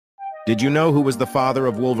Did you know who was the father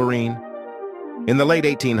of Wolverine? In the late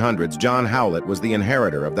 1800s, John Howlett was the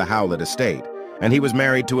inheritor of the Howlett estate, and he was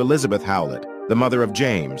married to Elizabeth Howlett, the mother of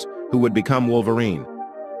James, who would become Wolverine.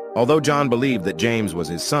 Although John believed that James was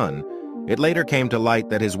his son, it later came to light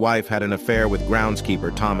that his wife had an affair with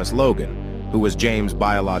groundskeeper Thomas Logan, who was James'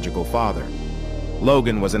 biological father.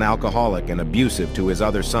 Logan was an alcoholic and abusive to his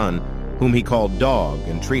other son, whom he called Dog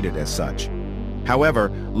and treated as such.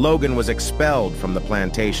 However, Logan was expelled from the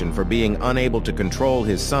plantation for being unable to control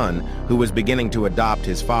his son, who was beginning to adopt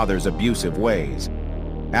his father's abusive ways.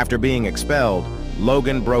 After being expelled,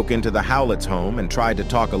 Logan broke into the Howlett's home and tried to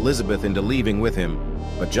talk Elizabeth into leaving with him,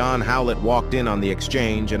 but John Howlett walked in on the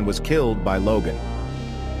exchange and was killed by Logan.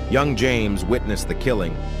 Young James witnessed the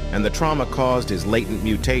killing, and the trauma caused his latent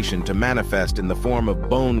mutation to manifest in the form of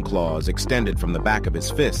bone claws extended from the back of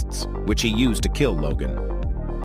his fists, which he used to kill Logan.